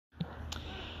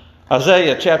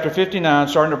Isaiah chapter 59,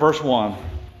 starting at verse 1.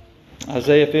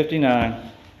 Isaiah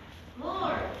 59.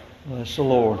 Lord. Bless the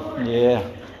Lord. Yeah.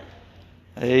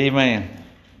 Amen.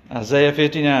 Isaiah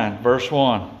 59, verse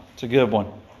 1. It's a good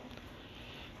one.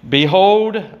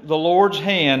 Behold, the Lord's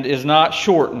hand is not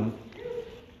shortened,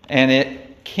 and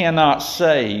it cannot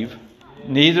save,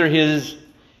 neither his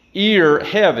ear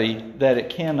heavy, that it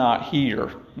cannot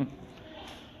hear.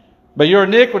 But your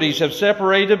iniquities have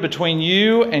separated between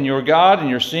you and your God, and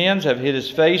your sins have hid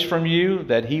his face from you,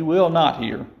 that he will not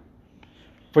hear.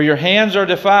 For your hands are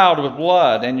defiled with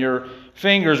blood, and your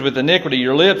fingers with iniquity.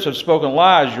 Your lips have spoken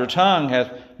lies, your tongue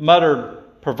hath muttered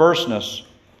perverseness.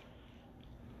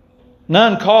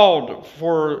 None calleth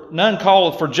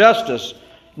for justice,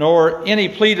 nor any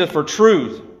pleadeth for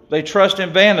truth. They trust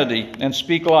in vanity and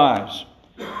speak lies.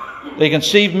 They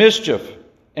conceive mischief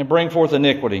and bring forth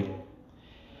iniquity.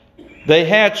 They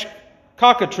hatch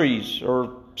cockatrices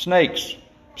or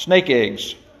snake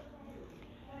eggs,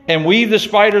 and weave the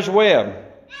spider's web.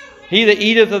 He that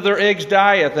eateth of their eggs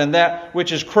dieth, and that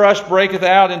which is crushed breaketh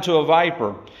out into a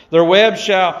viper. Their webs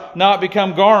shall not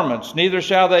become garments, neither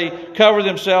shall they cover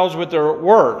themselves with their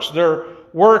works. Their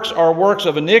works are works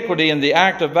of iniquity, and the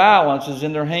act of violence is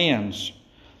in their hands.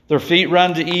 Their feet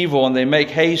run to evil, and they make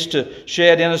haste to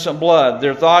shed innocent blood.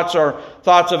 Their thoughts are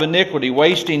thoughts of iniquity.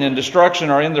 Wasting and destruction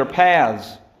are in their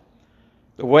paths.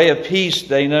 The way of peace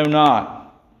they know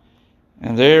not,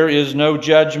 and there is no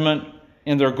judgment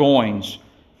in their goings.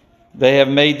 They have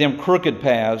made them crooked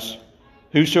paths.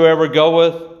 Whosoever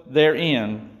goeth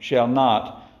therein shall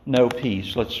not know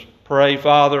peace. Let's pray.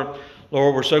 Father,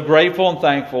 Lord, we're so grateful and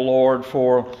thankful, Lord,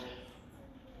 for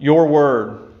your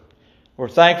word. We're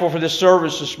thankful for this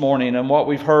service this morning and what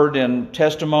we've heard in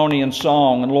testimony and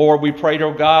song. And Lord, we pray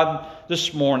to God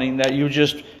this morning that you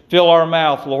just fill our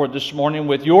mouth, Lord, this morning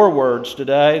with your words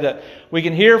today, that we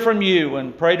can hear from you,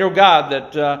 and pray to God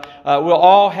that we'll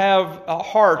all have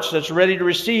hearts that's ready to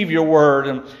receive your word.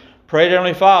 And pray to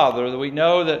Heavenly Father that we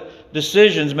know that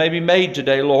decisions may be made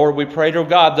today, Lord. We pray to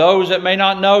God, those that may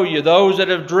not know you, those that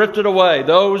have drifted away,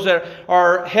 those that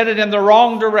are headed in the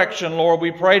wrong direction, Lord,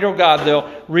 we pray to God they'll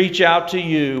reach out to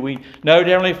you. We know,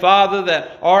 Heavenly Father,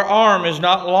 that our arm is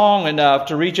not long enough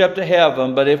to reach up to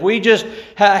heaven, but if we just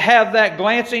have that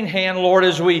glancing hand, Lord,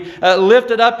 as we lift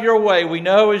it up your way, we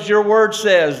know, as your word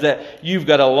says, that you've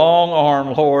got a long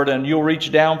arm, Lord, and you'll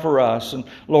reach down for us. And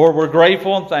Lord, we're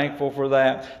grateful and thankful for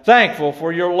that. Thankful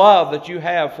for your love that you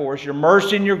have for us, your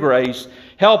mercy and your grace.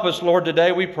 Help us, Lord,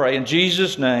 today we pray in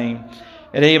Jesus' name.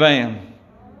 And amen.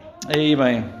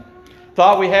 Amen.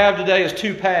 Thought we have today is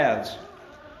two paths.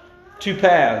 Two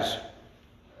paths.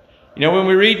 You know, when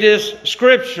we read this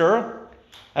scripture,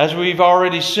 as we've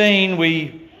already seen,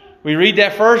 we read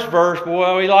that first verse.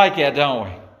 Boy, we like that, don't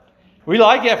we? We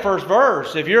like that first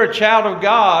verse. If you're a child of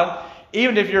God,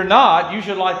 even if you're not, you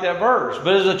should like that verse.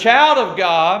 But as a child of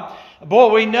God,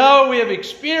 boy, we know, we have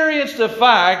experienced the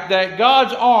fact that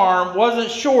God's arm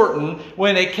wasn't shortened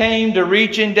when it came to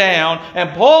reaching down and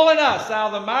pulling us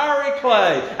out of the miry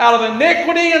clay, out of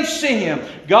iniquity and sin.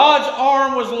 God's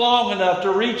arm was long enough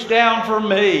to reach down for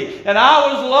me. And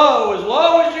I was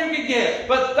low as you could get.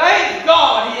 But thank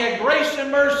God He had grace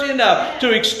and mercy enough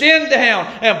to extend down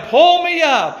and pull me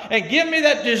up and give me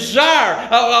that desire,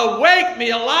 awake me,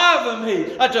 alive in me,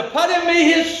 to put in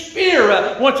me His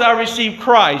Spirit once I received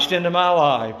Christ into my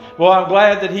life. Well, I'm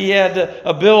glad that He had the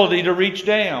ability to reach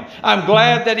down. I'm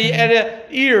glad that He had an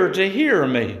ear to hear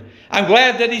me. I'm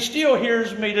glad that He still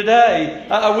hears me today.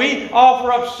 We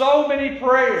offer up so many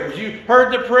prayers. You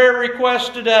heard the prayer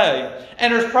request today.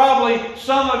 And there's probably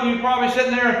some of you probably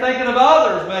sitting there and thinking of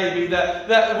others maybe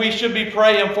that we should be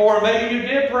praying for. Maybe you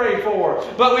did pray for.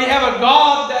 But we have a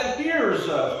God that hears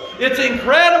us. It's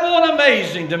incredible and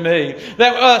amazing to me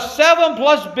that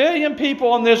 7+ billion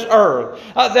people on this earth,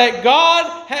 that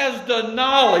God has the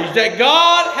knowledge, that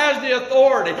God has the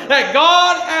authority, that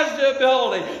God has the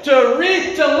ability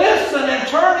to listen and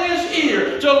turn His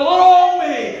ear to look on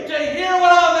me, to hear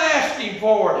what I'm asking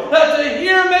for, to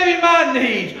hear maybe my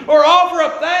needs, or offer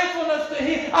up thankfulness to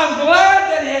Him. I'm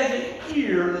glad that He has an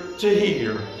ear to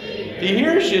hear. He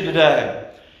hears you today.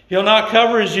 He'll not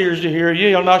cover His ears to hear you.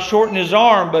 He'll not shorten His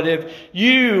arm. But if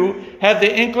you have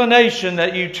the inclination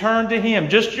that you turn to Him,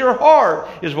 just your heart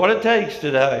is what it takes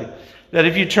today. That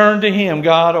if you turn to Him,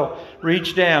 God will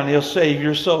reach down. He'll save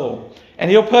your soul.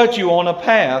 And He'll put you on a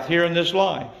path here in this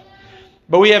life.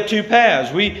 But we have two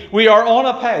paths. We are on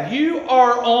a path. You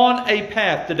are on a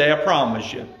path today, I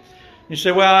promise you. You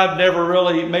say, well, I've never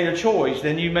really made a choice.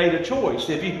 Then you made a choice.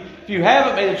 If you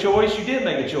haven't made a choice, you did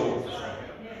make a choice.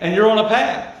 And you're on a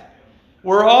path.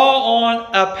 We're all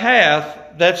on a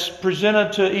path that's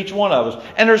presented to each one of us.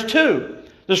 And there's two.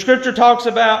 The Scripture talks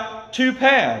about two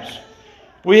paths.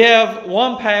 We have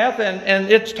one path,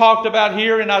 and it's talked about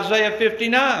here in Isaiah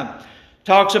 59.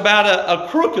 Talks about a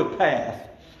crooked path.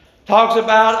 Talks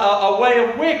about a way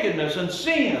of wickedness and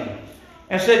sin.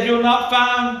 And said you'll not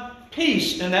find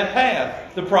peace in that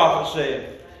path, the prophet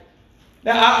said.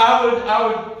 Now, I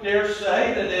would dare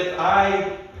say that if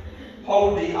I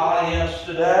polled the audience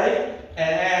today and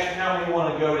asked how many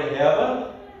want to go to heaven,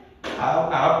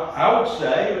 I would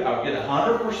say I would get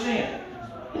 100%.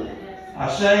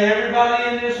 I say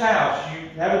everybody in this house, you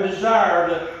have a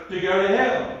desire to go to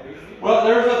heaven. Well,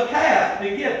 there's a path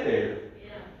to get there.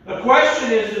 The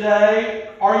question is today,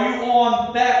 are you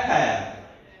on that path?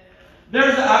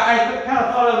 I kind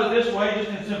of thought of it this way, just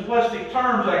in simplistic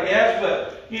terms, I guess,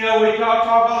 but we talk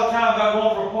all the time about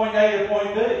going from point A to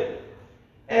point B.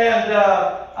 And, if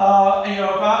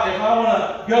I want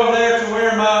to go there to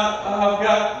where I've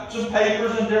got some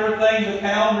papers and different things, a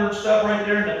calendar and stuff right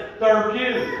there in the third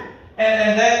pew.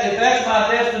 And if that's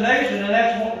my destination and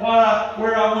that's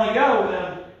where I want to go,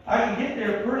 then I can get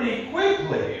there pretty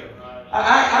quickly.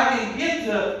 I can get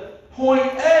to point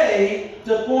A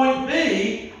to point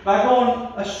B by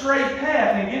going a straight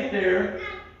path and get there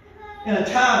in a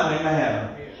timely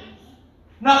manner.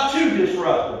 Not too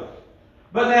disruptive.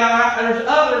 But now there's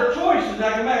other choices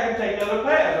I can make. I can take other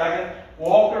paths. I can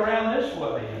walk around this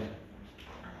way.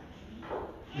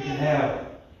 You can have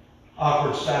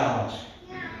awkward silence.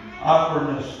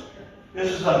 Awkwardness.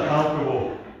 This is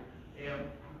uncomfortable.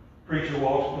 Preacher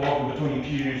walking between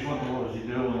pews. What the Lord is he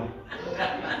doing?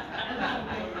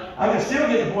 I can still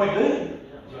get to point B.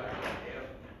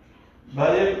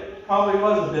 But it probably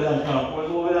was a bit uncomfortable. It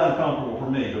was a little bit uncomfortable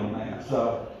for me doing that.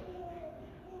 So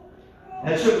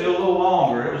it took me a little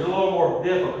longer. It was a little more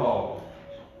difficult.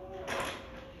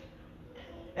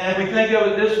 And if we think of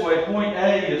it this way, point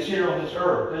A is here on this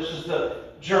earth. This is the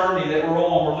journey that we're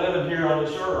on. We're living here on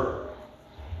this earth.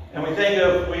 And we think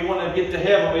of, we want to get to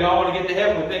heaven. We all want to get to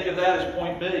heaven. We think of that as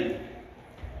point B.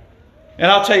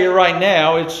 And I'll tell you right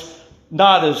now, it's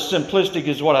not as simplistic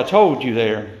as what I told you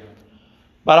there.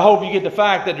 But I hope you get the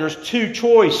fact that there's two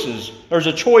choices. There's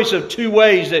a choice of two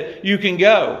ways that you can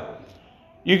go.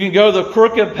 You can go the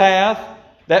crooked path.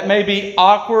 That may be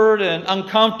awkward and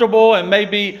uncomfortable and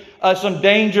maybe some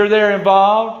danger there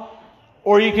involved.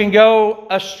 Or you can go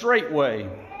a straight way.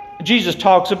 Jesus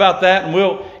talks about that, and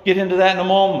we'll get into that in a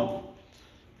moment.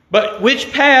 But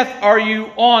which path are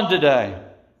you on today?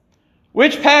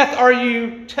 Which path are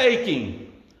you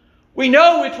taking? We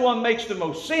know which one makes the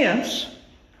most sense.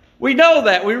 We know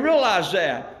that. We realize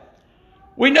that.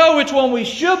 We know which one we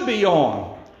should be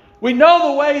on. We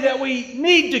know the way that we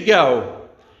need to go.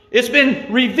 It's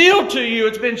been revealed to you.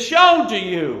 It's been shown to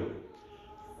you.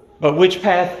 But which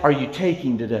path are you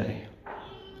taking today?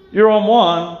 You're on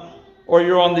one or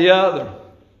you're on the other.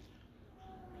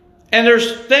 And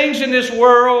there's things in this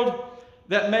world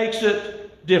that makes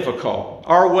it difficult.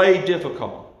 Our way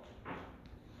difficult.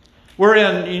 We're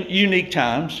in unique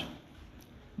times.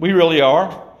 We really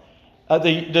are.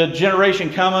 The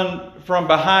generation coming from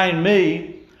behind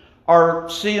me are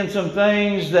seeing some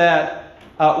things that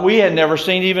we had never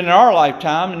seen even in our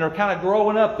lifetime, and they're kind of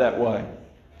growing up that way.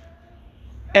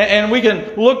 And we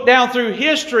can look down through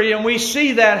history and we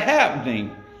see that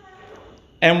happening.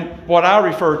 And what I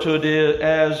refer to it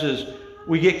as is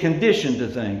we get conditioned to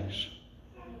things.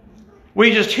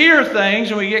 We just hear things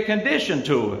and we get conditioned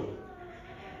to it.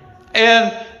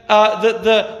 And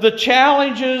the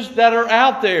challenges that are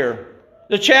out there,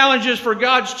 the challenges for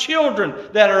God's children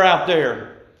that are out there.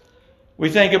 We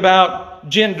think about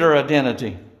gender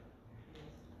identity.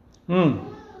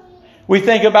 We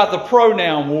think about the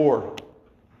pronoun war.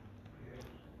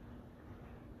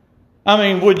 I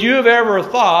mean, would you have ever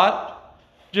thought,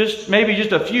 maybe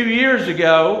just a few years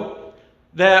ago,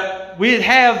 that we'd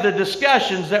have the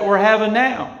discussions that we're having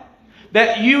now?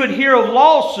 That you would hear of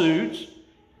lawsuits,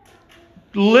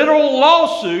 literal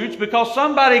lawsuits, because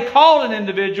somebody called an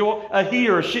individual a he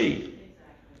or a she.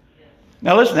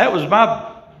 Now listen, that was my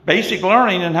basic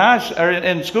learning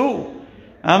in school.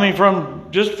 I mean, from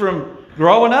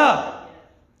growing up.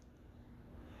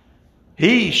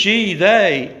 He, she,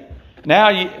 they.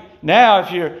 Now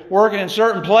if you're working in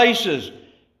certain places,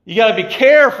 you got to be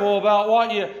careful about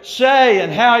what you say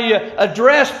and how you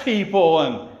address people.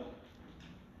 And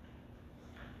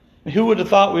who would have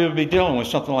thought we would be dealing with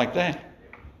something like that?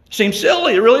 Seems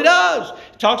silly. It really does.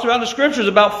 It talks about in the Scriptures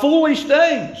about foolish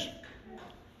things.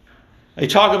 They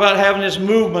talk about having this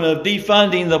movement of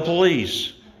defunding the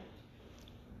police.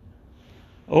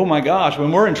 Oh my gosh,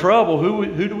 when we're in trouble,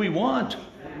 who do we want?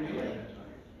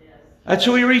 That's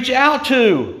who we reach out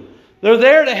to. They're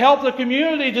there to help the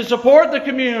community, to support the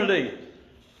community.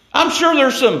 I'm sure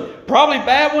there's some probably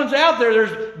bad ones out there.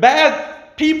 There's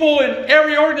bad people in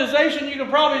every organization you can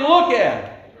probably look at.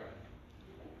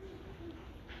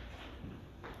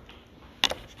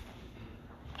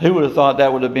 Who would have thought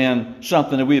that would have been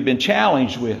something that we had been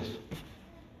challenged with?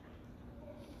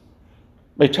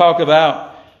 They talk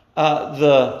about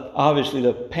obviously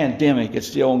the pandemic. It's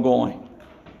still ongoing.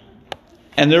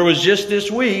 And there was just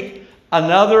this week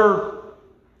another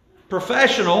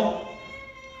professional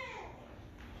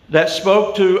that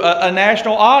spoke to a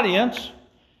national audience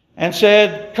and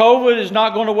said, COVID is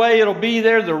not going away. It'll be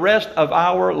there the rest of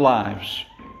our lives.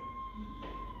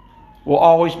 We'll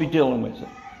always be dealing with it.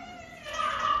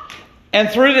 And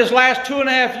through this last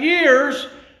 2.5 years,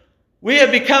 we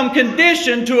have become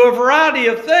conditioned to a variety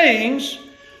of things.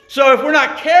 So if we're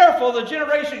not careful, the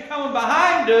generation coming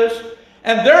behind us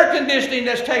and their conditioning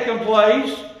that's taken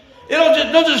place,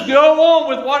 they'll just go on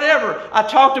with whatever. I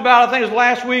talked about, I think it was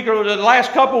last week or the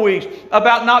last couple of weeks,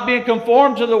 about not being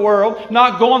conformed to the world,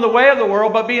 not going the way of the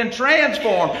world, but being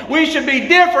transformed. We should be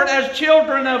different as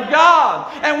children of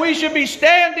God. And we should be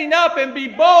standing up and be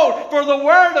bold for the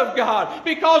Word of God.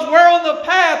 Because we're on the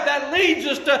path that leads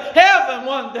us to heaven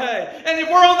one day. And if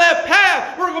we're on that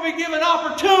path, we're going to be given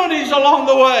opportunities along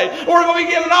the way. We're going to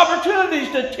be given opportunities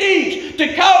to teach,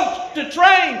 to coach, to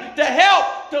train, to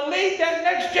help, to lead that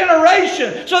next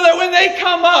generation, so that when they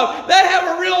come up, they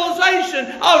have a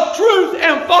realization of truth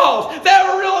and false. They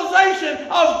have a realization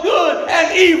of good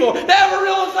and evil. They have a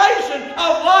realization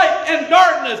of light and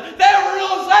darkness. They have a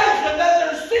realization that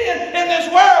there's sin in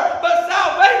this world, but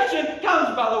salvation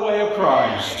comes by the way of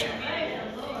Christ.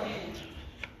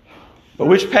 But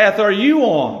which path are you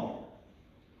on?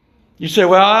 You say,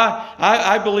 well,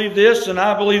 I believe this and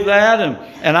I believe that,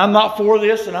 and I'm not for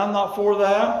this and I'm not for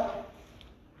that.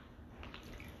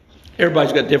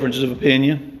 Everybody's got differences of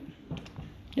opinion.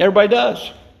 Everybody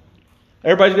does.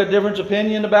 Everybody's got different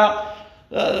opinion about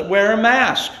wearing a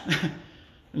mask.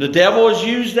 The devil has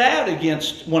used that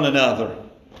against one another.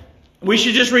 We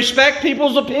should just respect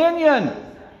people's opinion.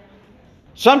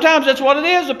 Sometimes that's what it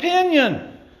is, opinion.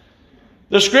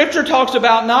 The Scripture talks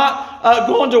about not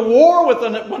going to war with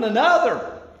one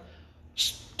another.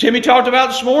 Timmy talked about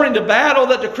this morning, the battle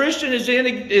that the Christian is in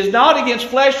is not against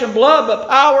flesh and blood, but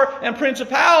power and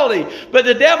principality. But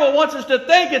the devil wants us to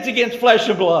think it's against flesh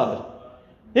and blood.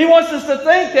 He wants us to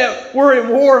think that we're in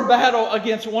war and battle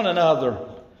against one another.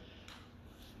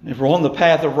 If we're on the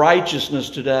path of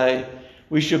righteousness today,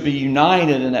 we should be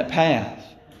united in that path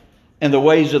and the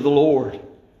ways of the Lord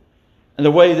and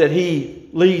the way that He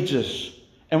leads us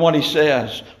and what He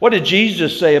says. What did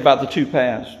Jesus say about the two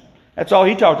paths? That's all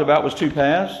He talked about was two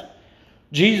paths.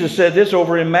 Jesus said this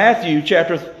over in Matthew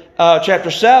chapter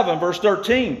 7, verse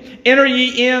 13. Enter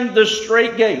ye in the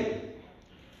straight gate.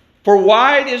 For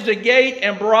wide is the gate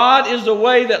and broad is the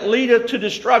way that leadeth to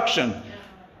destruction.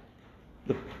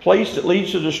 The place that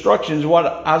leads to destruction is what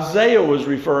Isaiah was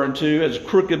referring to as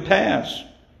crooked paths,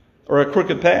 or a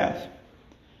crooked path.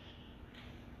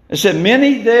 It said,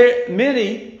 many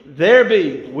there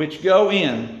be which go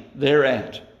in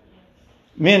thereat.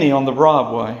 Many on the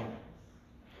broad way.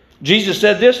 Jesus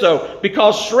said this though,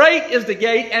 because straight is the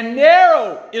gate and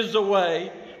narrow is the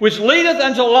way which leadeth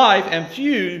unto life, and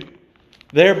few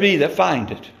there be that find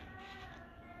it.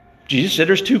 Jesus said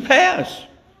there's two paths.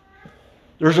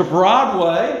 There's a broad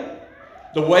way,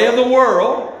 the way of the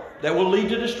world, that will lead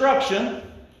to destruction. And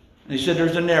He said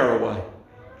there's a narrow way.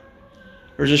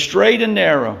 There's a straight and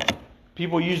narrow.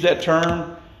 People use that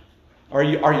term. Are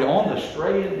you on the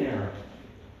straight and narrow?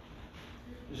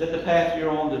 Is that the path you're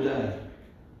on today?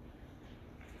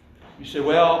 You say,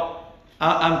 well,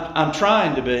 I'm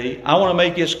trying to be. I want to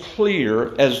make this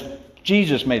clear as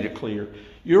Jesus made it clear.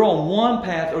 You're on one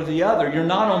path or the other. You're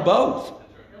not on both.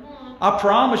 I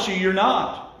promise you're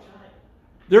not.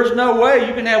 There's no way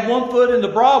you can have one foot in the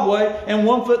broad way and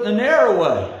one foot in the narrow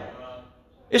way.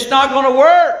 It's not going to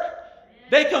work.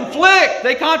 They conflict.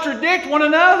 They contradict one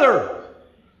another.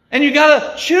 And you got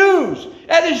to choose.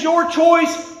 That is your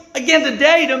choice again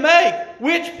today to make.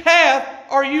 Which path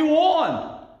are you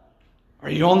on? Are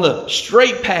you on the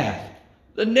straight path?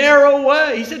 The narrow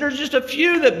way? He said there's just a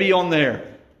few that be on there.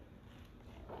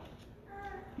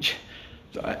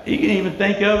 You can even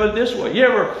think of it this way. You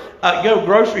ever go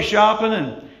grocery shopping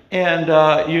and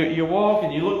you walk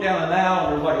and you look down an aisle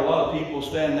and there's like a lot of people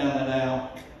standing down an aisle.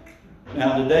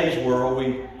 Now in today's world,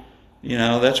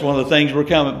 that's one of the things we're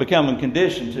becoming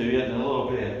conditioned to, isn't it, a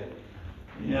little bit.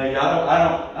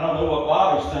 I don't know what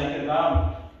Bobby's thinking. If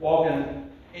I'm walking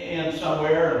in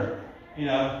somewhere, how you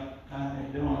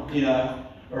doing?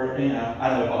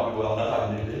 I know Bobby well enough.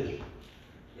 I can do this.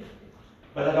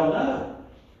 But I don't know.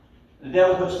 The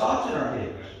devil puts thoughts in our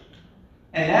heads.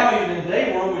 And now even in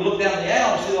today, where we look down the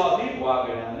aisle and see a lot of people, I'll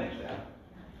go down the next aisle.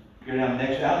 Go down the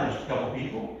next aisle, there's a couple of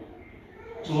people.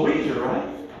 It's a little easier, right?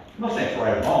 I'm not saying it's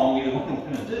right or wrong, either one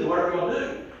we're going to do, whatever we're going to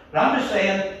do. But I'm just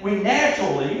saying, we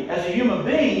naturally, as a human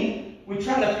being, we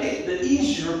try to pick the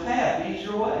easier path, the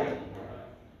easier way.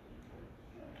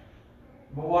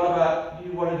 But what about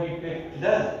you? What have you picked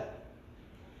today?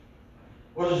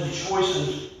 What is the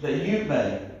choices that you've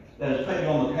made that has put you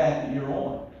on the path that you're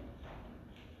on?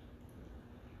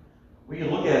 We can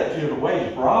look at it two different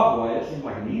ways. Broad way, it seems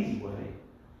like an easy way.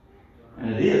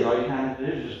 And it is. All you kind of do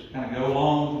is just kind of go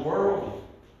along with the world.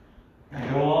 Kind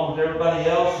of go along with everybody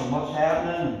else and what's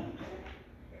happening.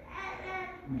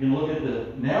 You can look at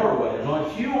the narrow way. There's only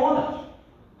a few on it.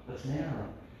 That's narrow.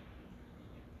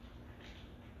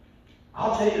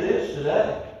 I'll tell you this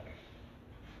today.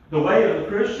 The way of the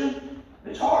Christian,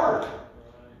 it's hard.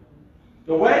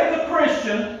 The way of the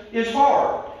Christian is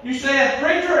hard. You saying,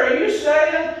 preacher, are you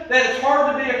saying that it's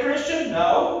hard to be a Christian?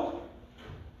 No.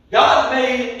 God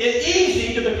made it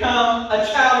easy to become a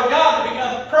child of God, to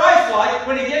become Christ-like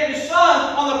when He gave His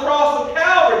Son on the cross of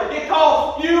Calvary. It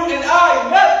cost you and I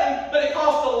nothing, but it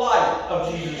cost the life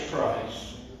of Jesus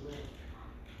Christ.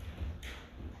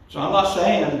 So I'm not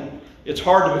saying it's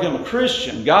hard to become a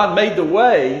Christian. God made the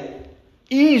way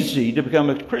easy to become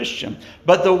a Christian.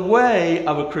 But the way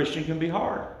of a Christian can be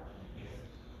hard.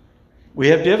 We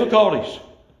have difficulties.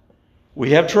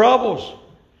 We have troubles.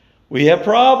 We have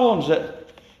problems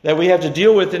that we have to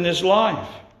deal with in this life.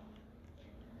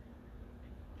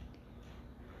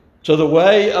 So the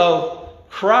way of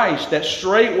Christ, that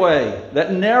straight way,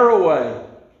 that narrow way,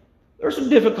 there's some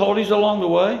difficulties along the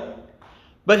way.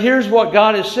 But here's what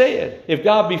God has said. If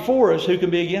God be for us, who can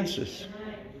be against us?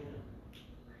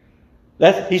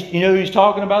 You know who He's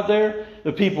talking about there?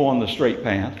 The people on the straight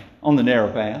path, on the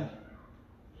narrow path.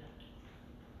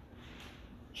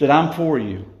 Said, I'm for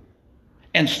you.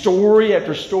 And story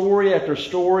after story after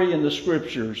story in the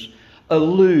Scriptures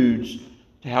alludes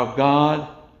to how God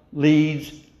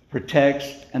leads, protects,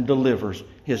 and delivers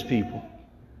His people.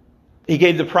 He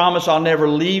gave the promise, I'll never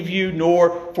leave you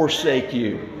nor forsake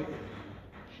you.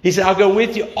 He said, I'll go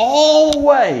with you all the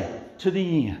way to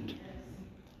the end.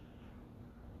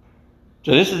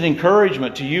 So this is an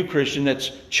encouragement to you, Christian,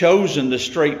 that's chosen the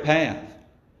straight path.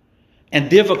 And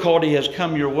difficulty has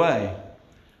come your way.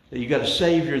 That you've got a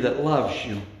Savior that loves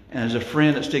you and is a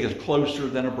friend that sticks closer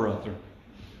than a brother.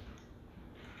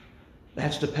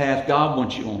 That's the path God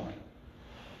wants you on.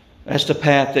 That's the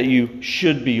path that you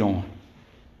should be on.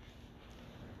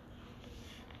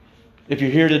 If you're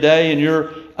here today and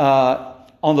you're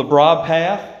on the broad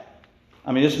path,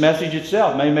 I mean, this message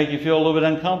itself may make you feel a little bit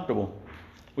uncomfortable.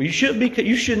 Well, you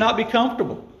should not be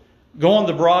comfortable going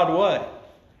the broad way.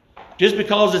 Just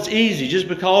because it's easy, just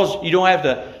because you don't have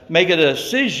to make a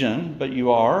decision, but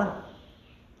you are.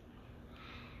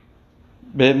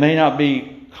 But it may not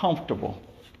be comfortable.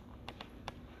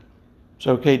 It's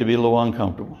okay to be a little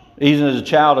uncomfortable. Even as a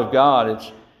child of God,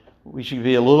 we should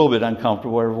be a little bit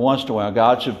uncomfortable every once in a while.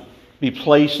 God should be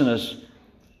placing us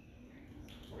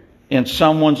in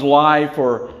someone's life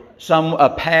or a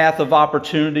path of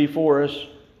opportunity for us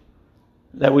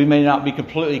that we may not be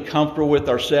completely comfortable with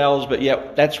ourselves, but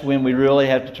yet that's when we really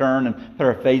have to turn and put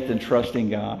our faith and trust in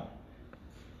God.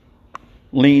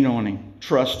 Lean on Him.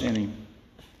 Trust in Him.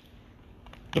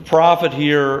 The prophet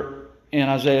here in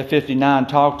Isaiah 59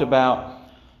 talked about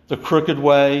the crooked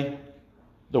way,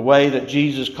 the way that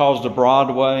Jesus calls the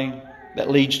broad way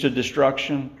that leads to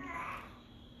destruction.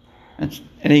 And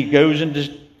he goes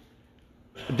into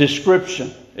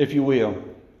description, if you will,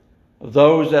 of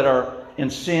those that are in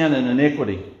sin and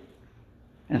iniquity.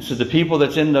 And so the people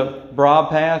that's in the broad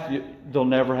path, they'll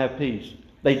never have peace.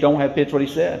 They don't have peace. That's what he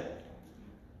said.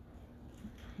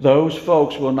 Those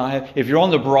folks will not have... If you're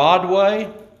on the broad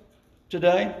way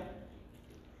today,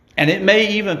 and it may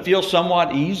even feel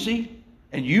somewhat easy,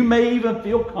 and you may even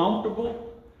feel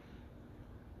comfortable,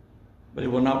 but it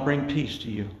will not bring peace to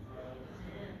you.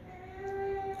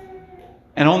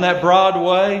 And on that broad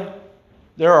way,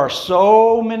 there are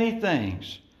so many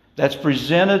things that's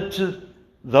presented to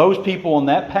those people on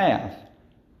that path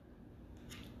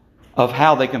of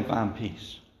how they can find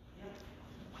peace.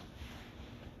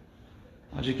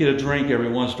 I'll just get a drink every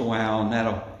once in a while and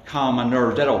that'll calm my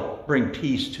nerves. That'll bring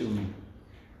peace to me.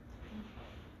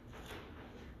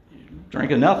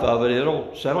 Drink enough of it,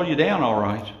 it'll settle you down all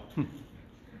right.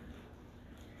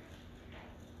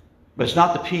 But it's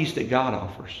not the peace that God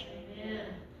offers.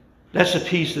 That's the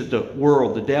peace that the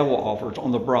world, the devil offers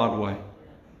on the broad way.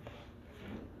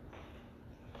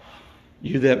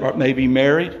 You that may be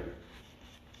married,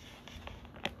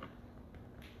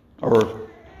 or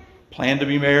plan to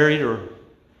be married, or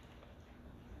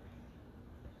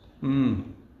the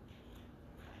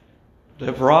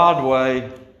broad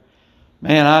way.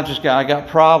 Man, I got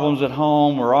problems at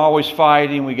home. We're always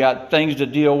fighting. We got things to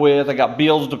deal with. I got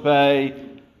bills to pay.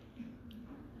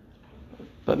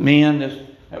 But men,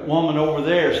 that woman over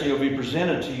there, she'll be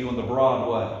presented to you in the broad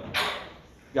way.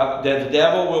 The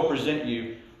devil will present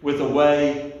you with a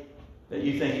way that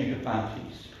you think you can find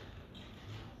peace.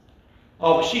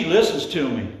 Oh, she listens to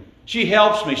me. She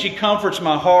helps me. She comforts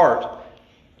my heart.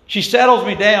 She settles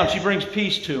me down. She brings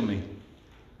peace to me.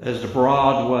 That is the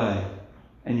broad way.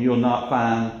 And you'll not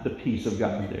find the peace of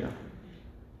God there.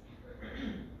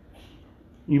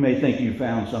 You may think you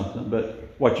found something,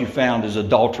 but what you found is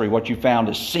adultery. What you found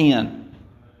is sin.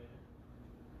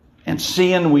 And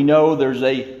sin, we know there's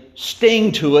a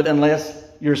sting to it unless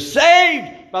you're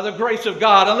saved by the grace of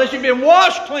God, unless you've been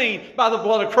washed clean by the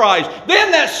blood of Christ.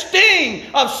 Then that sting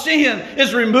of sin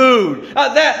is removed.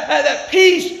 That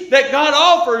peace that God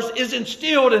offers is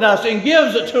instilled in us and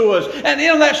gives it to us. And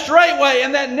in that straight way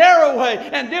and that narrow way,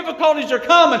 and difficulties are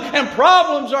coming and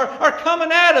problems are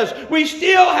coming at us, we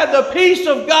still have the peace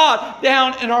of God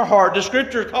down in our heart. The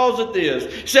Scripture calls it this.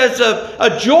 It says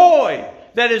a joy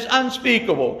that is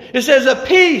unspeakable. It says a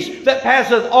peace that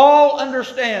passeth all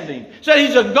understanding. So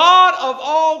He's a God of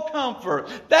all comfort.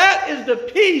 That is the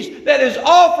peace that is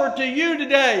offered to you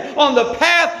today on the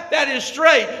path that is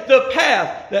straight, the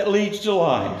path that leads to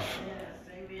life. Yes,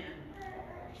 amen.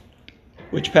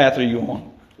 Which path are you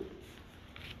on?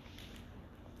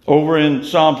 Over in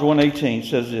Psalms 118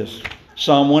 says this.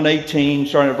 Psalm 118,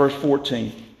 starting at verse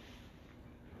 14.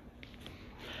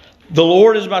 The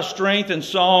Lord is my strength and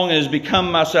song, and has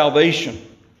become my salvation.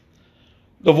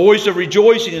 The voice of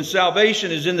rejoicing and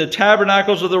salvation is in the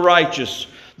tabernacles of the righteous.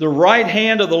 The right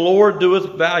hand of the Lord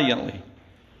doeth valiantly.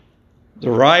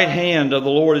 The right hand of the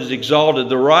Lord is exalted.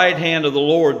 The right hand of the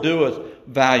Lord doeth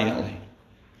valiantly.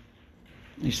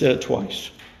 He said it twice.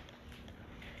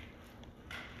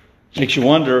 Makes you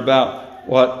wonder about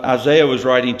what Isaiah was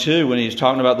writing too when he's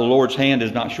talking about the Lord's hand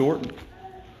is not shortened.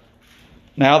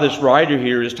 Now this writer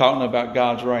here is talking about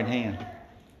God's right hand.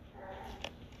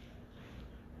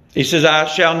 He says, I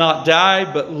shall not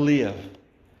die but live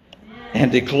and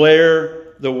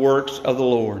declare the works of the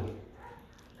Lord.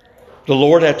 The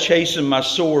Lord hath chastened my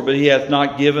sore, but He hath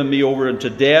not given me over unto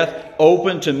death.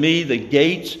 Open to me the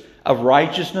gates of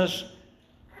righteousness,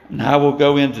 and I will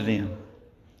go into them,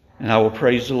 and I will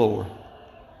praise the Lord.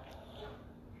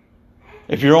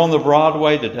 If you're on the broad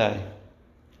way today,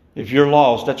 if you're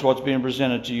lost, that's what's being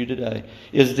presented to you today,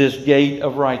 is this gate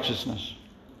of righteousness.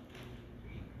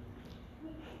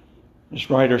 This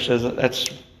writer says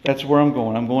that's where I'm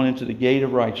going. I'm going into the gate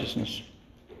of righteousness.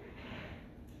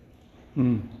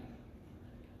 How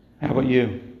about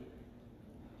you?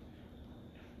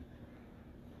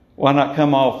 Why not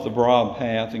come off the broad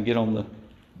path and get on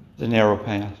the narrow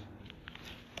path?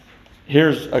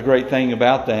 Here's a great thing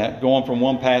about that. Going from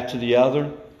one path to the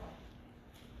other,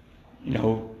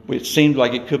 it seemed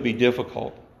like it could be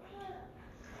difficult.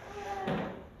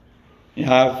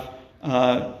 I've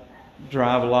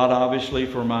drive a lot, obviously,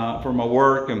 for my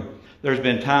work, and there's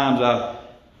been times I've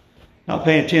not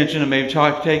paying attention and maybe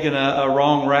taking a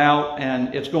wrong route,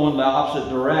 and it's going the opposite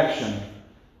direction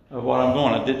of what I'm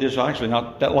going. I did this actually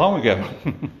not that long ago.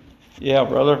 Yeah,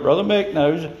 Brother Mick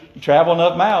knows. You travel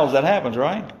enough miles, that happens,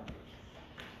 right?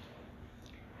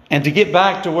 And to get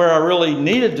back to where I really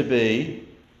needed to be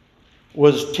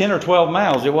was 10 or 12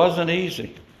 miles. It wasn't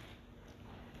easy.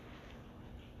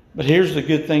 But here's the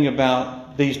good thing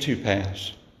about these two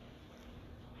paths.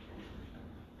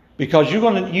 Because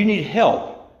you need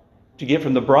help to get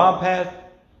from the broad path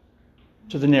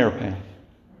to the narrow path.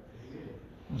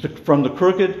 From the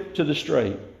crooked to the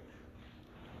straight.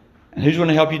 And who's going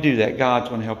to help you do that? God's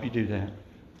going to help you do that.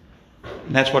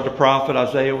 And that's what the prophet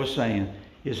Isaiah was saying.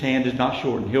 His hand is not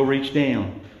shortened. He'll reach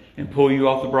down and pull you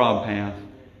off the broad path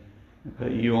and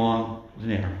put you on the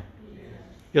narrow.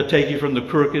 He'll take you from the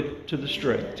crooked to the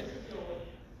straight.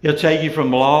 He'll take you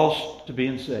from lost to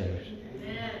being saved.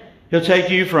 He'll take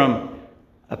you from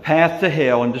a path to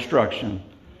hell and destruction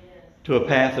to a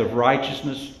path of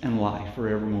righteousness and life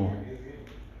forevermore.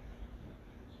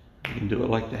 You can do it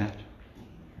like that.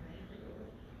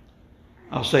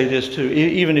 I'll say this too,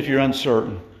 even if you're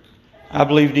uncertain, I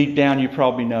believe deep down you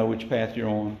probably know which path you're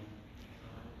on.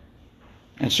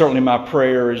 And certainly my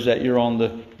prayer is that you're on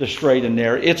the straight and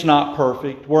narrow. It's not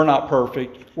perfect. We're not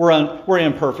perfect. We're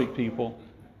imperfect people.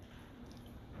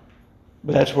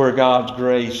 But that's where God's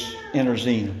grace enters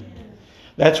in.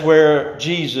 That's where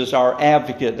Jesus, our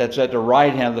advocate, that's at the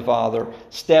right hand of the Father,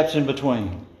 steps in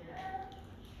between.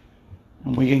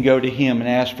 And we can go to Him and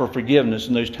ask for forgiveness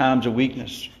in those times of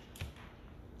weakness.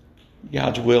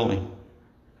 God's willing.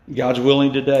 God's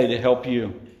willing today to help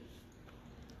you.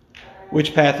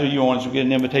 Which path are you on as we get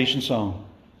an invitation song?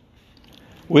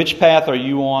 Which path are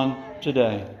you on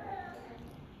today?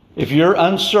 If you're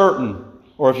uncertain,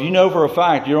 or if you know for a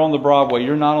fact you're on the broad way,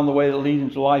 you're not on the way that leads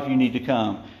into life, you need to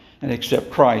come and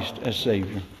accept Christ as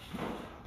Savior.